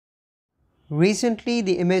Recently,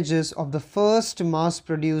 the images of the first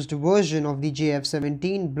mass-produced version of the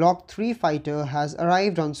JF-17 Block 3 fighter has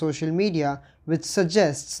arrived on social media, which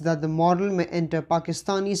suggests that the model may enter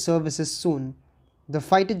Pakistani services soon. The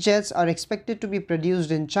fighter jets are expected to be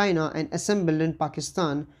produced in China and assembled in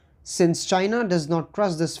Pakistan, since China does not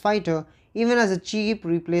trust this fighter even as a cheap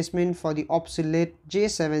replacement for the obsolete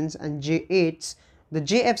J-7s and J-8s. The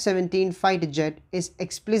JF-17 fighter jet is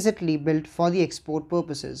explicitly built for the export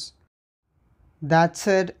purposes. That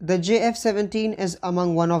said, the JF-17 is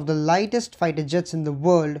among one of the lightest fighter jets in the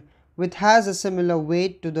world, which has a similar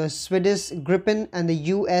weight to the Swedish Gripen and the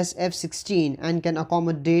US F-16 and can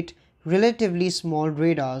accommodate relatively small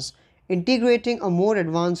radars. Integrating a more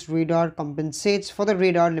advanced radar compensates for the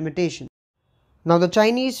radar limitation. Now, the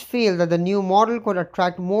Chinese feel that the new model could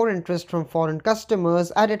attract more interest from foreign customers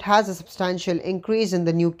as it has a substantial increase in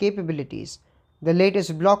the new capabilities. The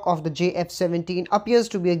latest block of the JF-17 appears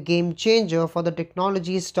to be a game changer for the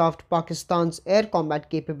technology-stuffed Pakistan's air combat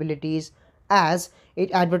capabilities, as it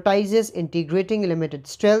advertises integrating limited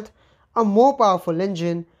stealth, a more powerful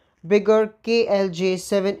engine, bigger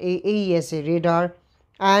KLJ-7A AESA radar,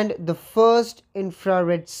 and the first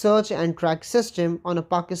infrared search and track system on a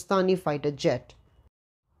Pakistani fighter jet.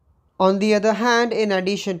 On the other hand, in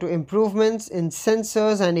addition to improvements in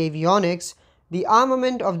sensors and avionics, the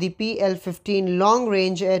armament of the PL-15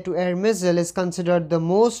 long-range air-to-air missile is considered the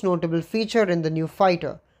most notable feature in the new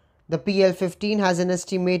fighter. The PL-15 has an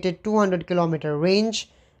estimated 200-kilometer range,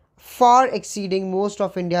 far exceeding most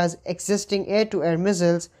of India's existing air-to-air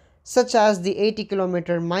missiles, such as the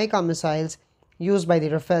 80-kilometer Mica missiles used by the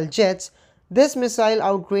Rafale jets. This missile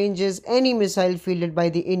outranges any missile fielded by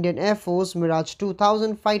the Indian Air Force Mirage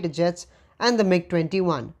 2000 fighter jets and the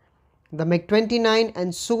MiG-21. The MiG-29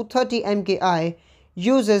 and Su-30 MKI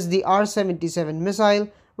uses the R-77 missile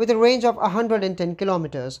with a range of 110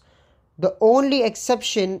 kilometers. The only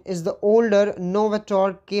exception is the older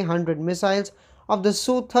Novator K-100 missiles of the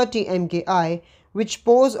Su-30 MKI, which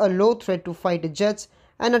pose a low threat to fighter jets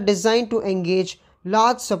and are designed to engage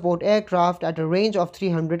large support aircraft at a range of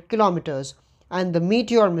 300 kilometers, and the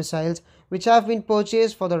Meteor missiles, which have been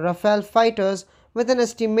purchased for the Rafale fighters with an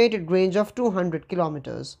estimated range of 200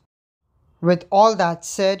 kilometers. With all that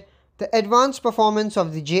said, the advanced performance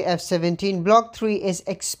of the JF-17 Block 3 is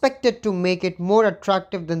expected to make it more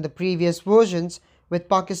attractive than the previous versions, with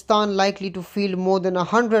Pakistan likely to field more than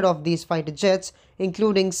 100 of these fighter jets,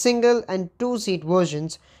 including single and two-seat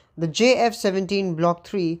versions. The JF-17 Block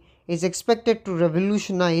 3 is expected to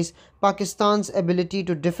revolutionize Pakistan's ability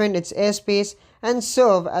to defend its airspace and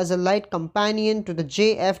serve as a light companion to the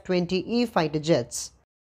JF-20E fighter jets.